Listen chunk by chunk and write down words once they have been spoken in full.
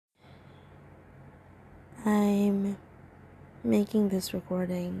I'm making this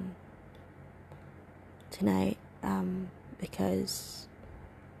recording tonight because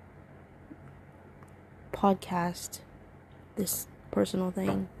podcast, this personal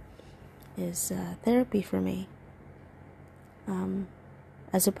thing, is therapy for me.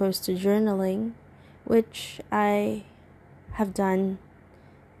 As opposed to journaling, which I have done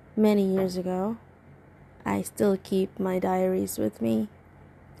many years ago. I still keep my diaries with me.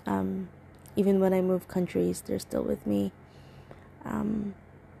 Even when I move countries, they're still with me. I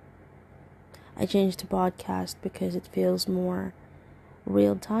changed to podcast because it feels more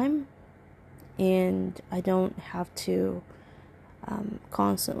real time, and I don't have to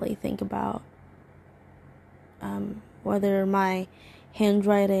constantly think about whether my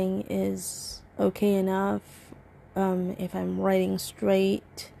handwriting is okay enough, if I'm writing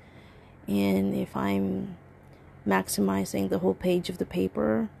straight, and if I'm maximizing the whole page of the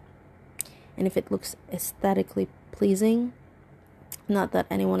paper, and if it looks aesthetically pleasing. Not that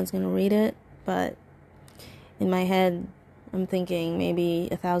anyone is going to read it, but in my head, I'm thinking maybe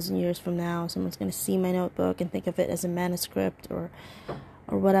 1,000 years from now, someone's going to see my notebook and think of it as a manuscript or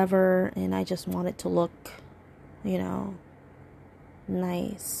whatever, and I just want it to look,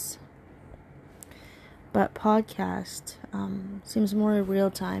 nice. But podcast seems more real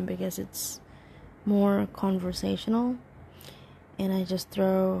time because it's more conversational, and I just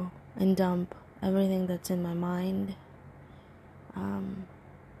throw and dump everything that's in my mind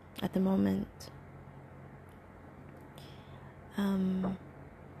at the moment.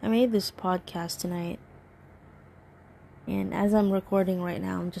 I made this podcast tonight, and as I'm recording right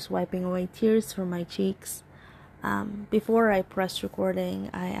now, I'm just wiping away tears from my cheeks. Before I pressed recording,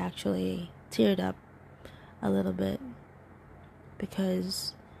 I actually teared up a little bit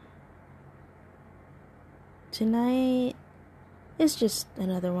because tonight is just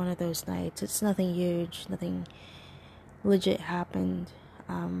another one of those nights. It's nothing huge, nothing legit happened,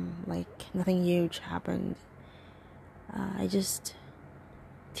 nothing huge happened. I just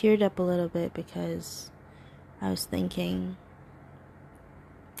teared up a little bit because I was thinking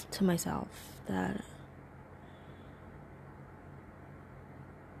to myself that,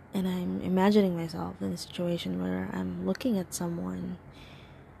 and I'm imagining myself in a situation where I'm looking at someone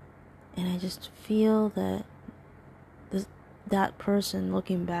and I just feel that that person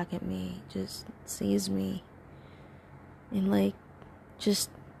looking back at me just sees me and just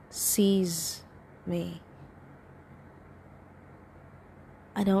sees me.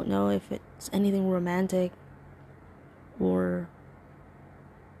 I don't know if it's anything romantic or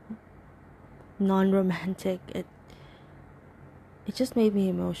non-romantic. It just made me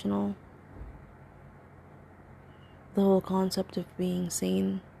emotional. The whole concept of being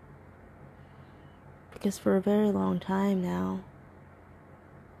seen. Because for a very long time now,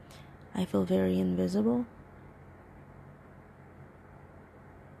 I feel very invisible.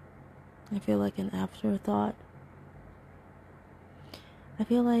 I feel like an afterthought. I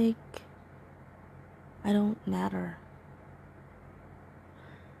feel like I don't matter.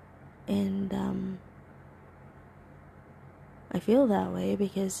 And I feel that way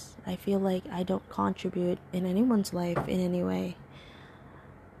because I feel like I don't contribute in anyone's life in any way.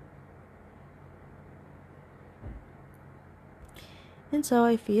 And so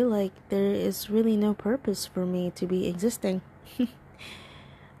I feel like there is really no purpose for me to be existing.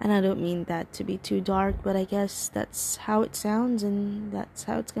 And I don't mean that to be too dark, but I guess that's how it sounds and that's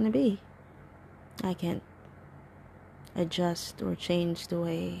how it's gonna be. I can't adjust or change the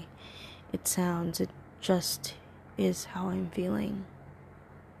way it sounds. It just is how I'm feeling.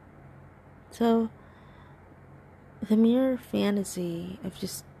 So, the mere fantasy of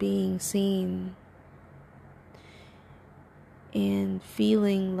just being seen and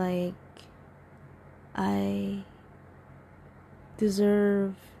feeling like I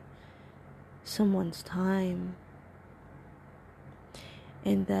deserve someone's time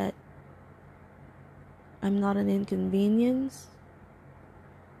and that I'm not an inconvenience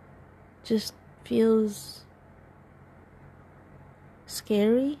just feels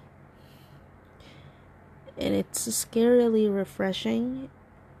scary, and it's scarily refreshing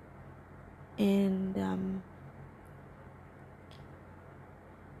and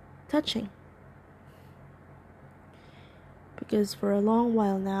touching, because for a long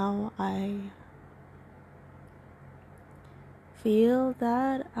while now I feel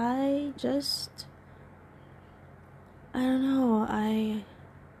that I don't know, I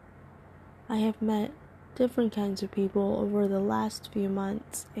have met different kinds of people over the last few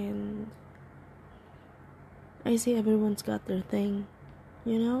months, and I see everyone's got their thing,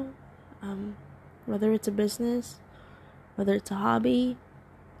 whether it's a business, whether it's a hobby,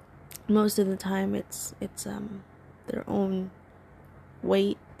 most of the time it's their own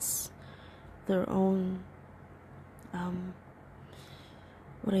weights, their own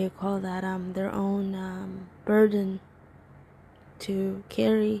what do you call that, their own burden to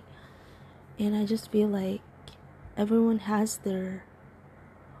carry. And I just feel like everyone has their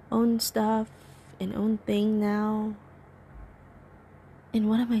own stuff and own thing now. And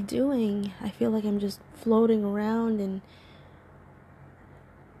what am I doing? I feel like I'm just floating around, and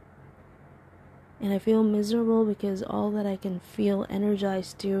I feel miserable because all that I can feel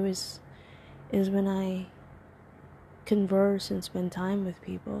energized to is when I converse and spend time with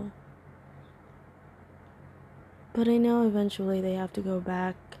people. But I know eventually they have to go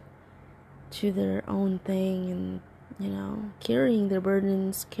back to their own thing and, carrying their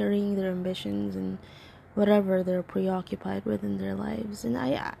burdens, carrying their ambitions, and whatever they're preoccupied with in their lives. And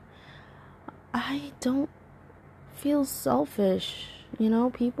I don't feel selfish.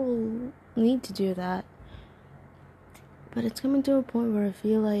 People need to do that. But it's coming to a point where I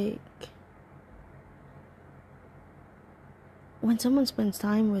feel like when someone spends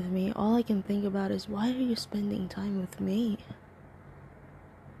time with me, all I can think about is, why are you spending time with me?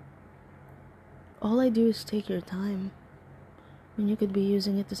 All I do is take your time when you could be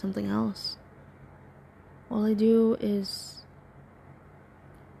using it to something else. All I do is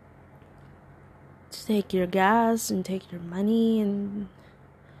take your gas and take your money, and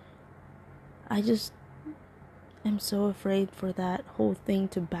I just am so afraid for that whole thing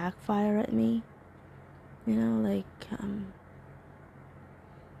to backfire at me.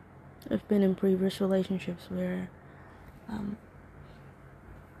 I've been in previous relationships where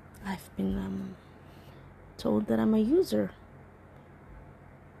I've been told that I'm a user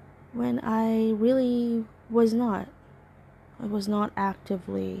when I really was not. I was not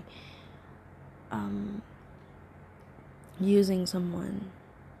actively using someone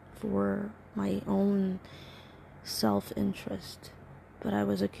for my own self-interest, but I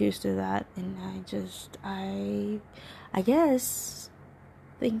was accused of that, and I guess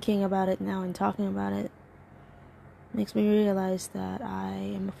thinking about it now and talking about it makes me realize that I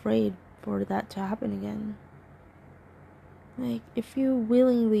am afraid for that to happen again. Like, if you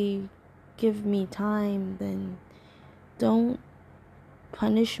willingly give me time, then don't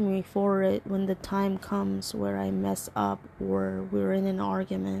punish me for it when the time comes where I mess up or we're in an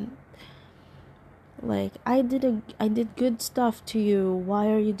argument. Like, I did good stuff to you. Why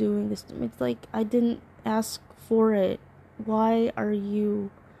are you doing this? It's like, I didn't ask for it. Why are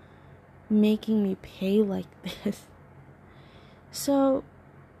you making me pay like this? So,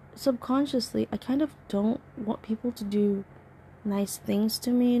 subconsciously, I kind of don't want people to do nice things to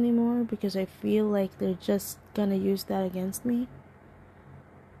me anymore, because I feel like they're just gonna use that against me.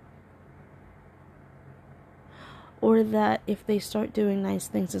 Or that if they start doing nice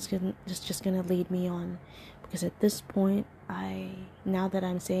things, it's just gonna lead me on. Because at this point, now that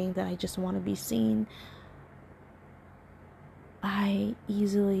I'm saying that I just want to be seen, I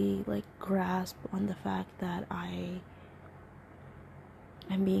easily grasp on the fact that I'm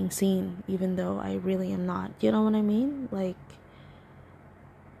being seen, even though I really am not. You know what I mean? Like,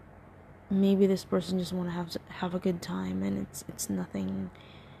 maybe this person just want to have a good time, and it's nothing.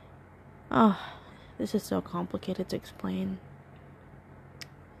 Oh, this is so complicated to explain.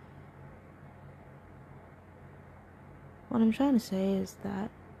 What I'm trying to say is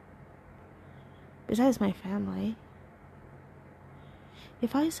that, besides my family,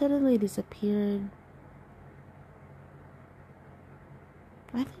 if I suddenly disappeared,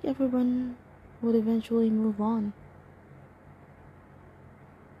 I think everyone would eventually move on.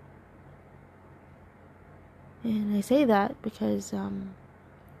 And I say that because in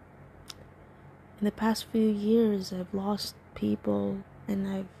the past few years, I've lost people, and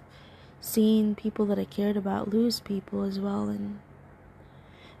I've seen people that I cared about lose people as well, and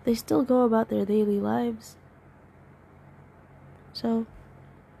they still go about their daily lives. So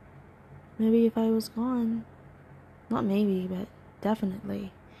maybe if I was gone, not maybe, but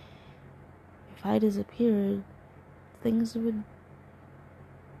definitely, if I disappeared, things would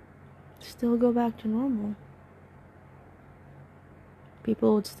still go back to normal.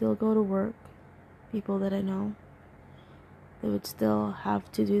 People would still go to work. People that I know, they would still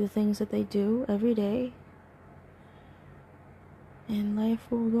have to do the things that they do every day, and life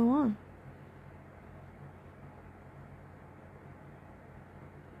will go on.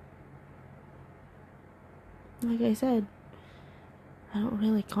 Like I said, I don't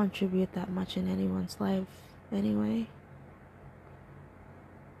really contribute that much in anyone's life anyway.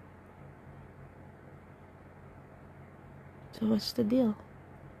 So what's the deal?